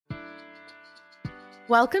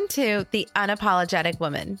Welcome to the Unapologetic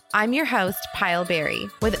Woman. I'm your host, Payal Beri.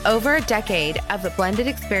 With over a decade of blended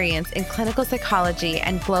experience in clinical psychology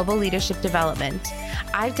and global leadership development,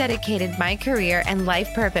 I've dedicated my career and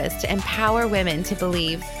life purpose to empower women to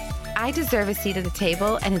believe I deserve a seat at the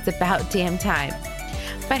table and it's about damn time.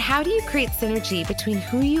 But how do you create synergy between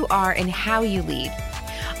who you are and how you lead?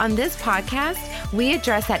 On this podcast, we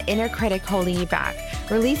address that inner critic holding you back,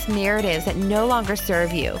 release narratives that no longer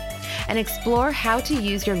serve you, and explore how to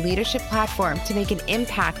use your leadership platform to make an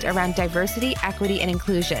impact around diversity, equity, and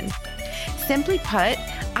inclusion. Simply put,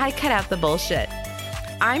 I cut out the bullshit.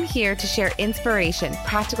 I'm here to share inspiration,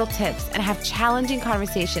 practical tips, and have challenging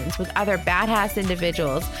conversations with other badass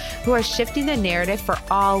individuals who are shifting the narrative for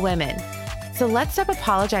all women. So let's stop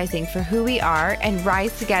apologizing for who we are and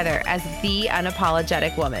rise together as the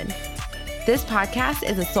Unapologetic Woman. This podcast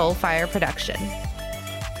is a Soulfire production.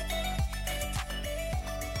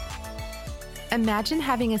 Imagine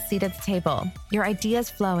having a seat at the table, your ideas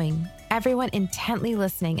flowing, everyone intently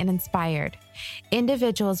listening and inspired,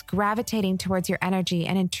 individuals gravitating towards your energy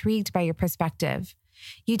and intrigued by your perspective.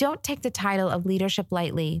 You don't take the title of leadership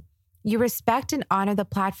lightly. You respect and honor the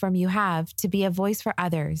platform you have to be a voice for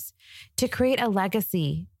others, to create a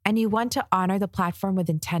legacy, and you want to honor the platform with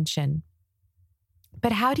intention.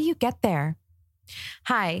 But how do you get there?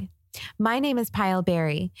 Hi. My name is Payal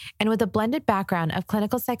Beri, and with a blended background of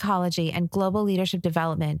clinical psychology and global leadership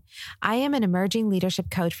development, I am an emerging leadership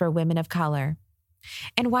coach for women of color.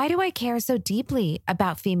 And why do I care so deeply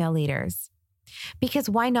about female leaders? Because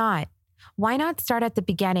why not? Why not start at the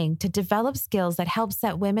beginning to develop skills that help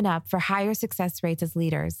set women up for higher success rates as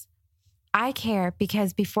leaders? I care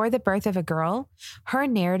because before the birth of a girl, her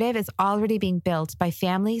narrative is already being built by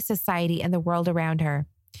family, society, and the world around her.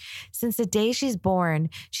 Since the day she's born,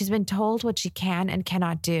 she's been told what she can and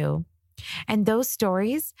cannot do. And those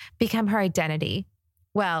stories become her identity.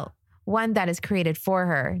 Well, one that is created for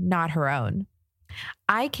her, not her own.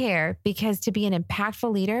 I care because to be an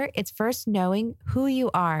impactful leader, it's first knowing who you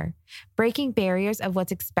are, breaking barriers of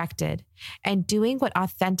what's expected, and doing what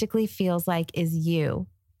authentically feels like is you.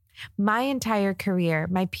 My entire career,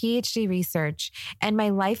 my PhD research, and my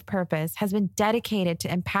life purpose has been dedicated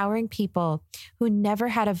to empowering people who never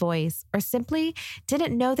had a voice or simply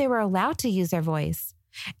didn't know they were allowed to use their voice.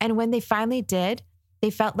 And when they finally did, they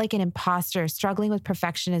felt like an imposter struggling with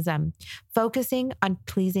perfectionism, focusing on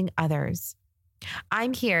pleasing others.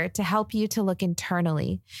 I'm here to help you to look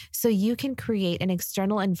internally so you can create an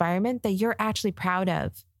external environment that you're actually proud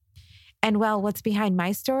of. And well, what's behind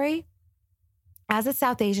my story? As a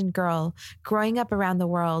South Asian girl growing up around the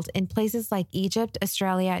world in places like Egypt,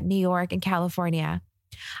 Australia, New York, and California,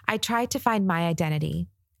 I tried to find my identity.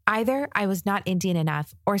 Either I was not Indian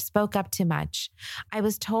enough or spoke up too much. I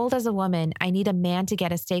was told as a woman I need a man to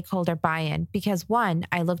get a stakeholder buy-in because 1,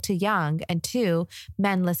 I look too young, and 2,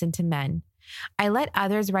 men listen to men. I let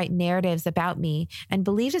others write narratives about me and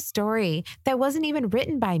believed a story that wasn't even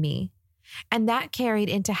written by me. And that carried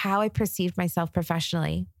into how I perceived myself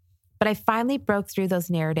professionally. But I finally broke through those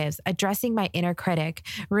narratives, addressing my inner critic,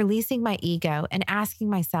 releasing my ego, and asking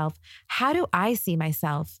myself, how do I see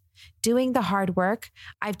myself? Doing the hard work,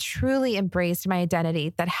 I've truly embraced my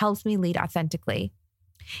identity that helps me lead authentically.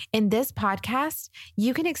 In this podcast,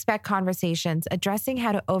 you can expect conversations addressing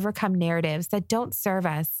how to overcome narratives that don't serve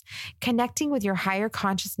us, connecting with your higher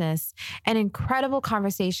consciousness, and incredible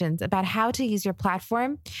conversations about how to use your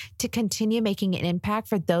platform to continue making an impact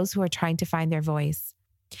for those who are trying to find their voice.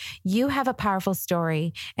 You have a powerful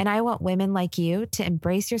story, and I want women like you to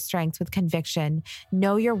embrace your strengths with conviction,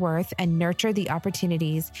 know your worth, and nurture the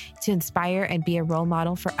opportunities to inspire and be a role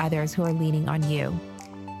model for others who are leaning on you.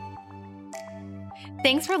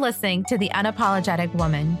 Thanks for listening to The Unapologetic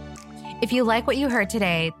Woman. If you like what you heard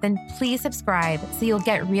today, then please subscribe so you'll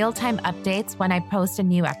get real-time updates when I post a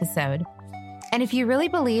new episode. And if you really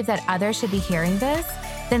believe that others should be hearing this,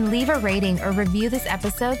 then leave a rating or review this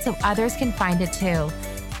episode so others can find it too.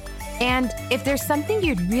 And if there's something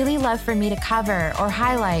you'd really love for me to cover or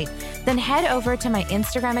highlight, then head over to my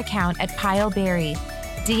Instagram account at Payal Beri.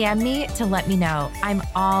 DM me to let me know. I'm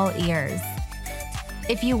all ears.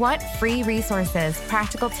 If you want free resources,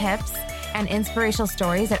 practical tips, and inspirational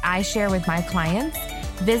stories that I share with my clients,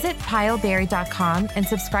 visit payalberi.com and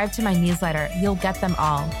subscribe to my newsletter. You'll get them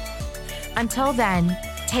all. Until then,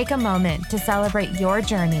 take a moment to celebrate your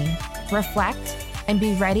journey, reflect, and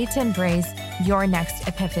be ready to embrace your next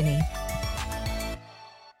epiphany.